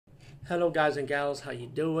Hello guys and gals, how you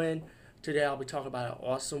doing? Today I'll be talking about an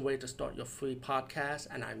awesome way to start your free podcast,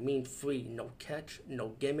 and I mean free, no catch, no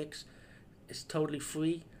gimmicks. It's totally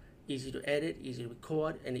free, easy to edit, easy to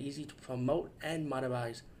record, and easy to promote and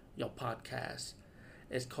monetize your podcast.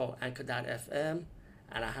 It's called Anchor.fm,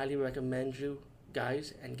 and I highly recommend you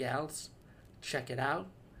guys and gals check it out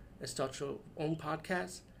and start your own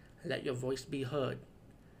podcast and let your voice be heard.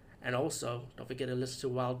 And also, don't forget to listen to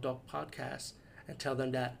Wild Dog Podcast and tell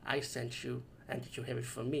them that I sent you and that you hear it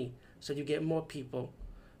from me. So you get more people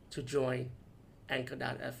to join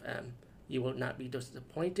Anchor.fm. You will not be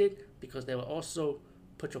disappointed because they will also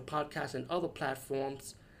put your podcast in other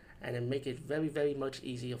platforms and then make it very, very much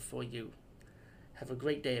easier for you. Have a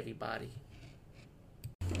great day, everybody.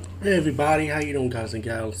 Hey everybody, how you doing guys and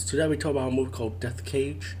gals? Today we talk about a movie called Death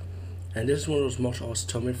Cage. And this is one of those martial arts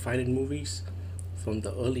tournament fighting movies from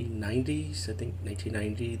the early 90s. I think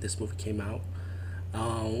 1990 this movie came out.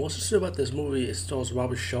 What's to say about this movie? It stars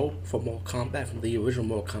Robert Shaw from Mortal Kombat, from the original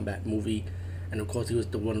Mortal Kombat movie, and of course he was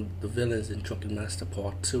one of the villains in Drunken Master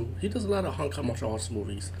Part 2. He does a lot of Hong Kong martial arts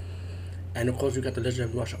movies. And of course we got the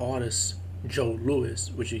legendary martial artist Joe Louis,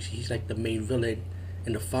 which he's like the main villain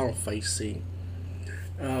in the final fight scene.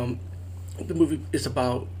 The movie is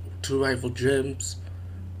about two rival gyms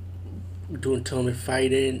doing tournament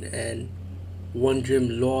fighting, and one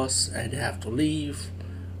gym lost and they have to leave.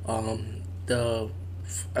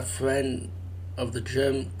 A friend of the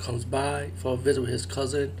gym comes by for a visit with his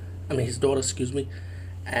daughter, excuse me,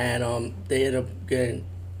 and they end up getting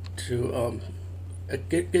to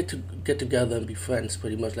get together and be friends,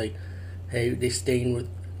 pretty much. Like, hey, they staying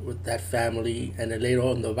with that family, and then later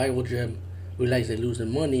on the rival gym realize they're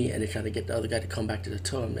losing money, and they try to get the other guy to come back to the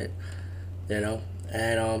tournament,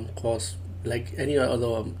 and of course, like any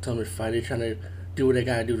other tournament fight, they're trying to do what they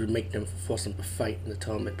gotta do to make them, force them to fight in the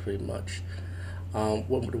tournament, pretty much.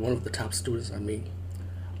 One of the top students, I mean.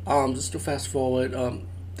 Just to fast forward,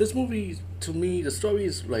 this movie, to me, the story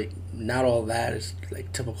is like not all that. It's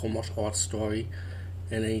like typical martial arts story,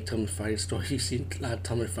 and any tournament fighting story. You see a lot of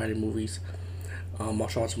tournament fighting movies,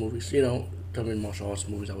 martial arts movies. Tournament martial arts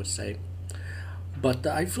movies, I would say. But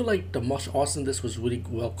I feel like the martial arts in this was really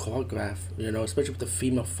well choreographed, especially with the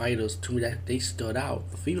female fighters. To me, that they stood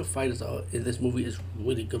out. The female fighters in this movie is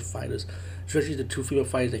really good fighters, especially the two female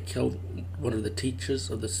fighters that killed one of the teachers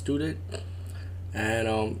of the student,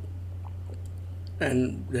 and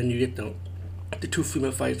then you get the two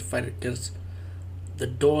female fighters fight against the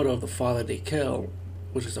daughter of the father they killed,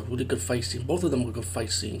 which is a really good fight scene. Both of them were good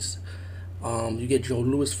fight scenes. You get Joe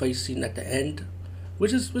Louis fight scene at the end,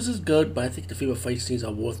 which is good, but I think the female fight scenes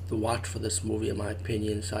are worth the watch for this movie, in my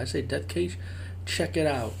opinion. So I say Death Cage, check it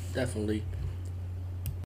out, definitely.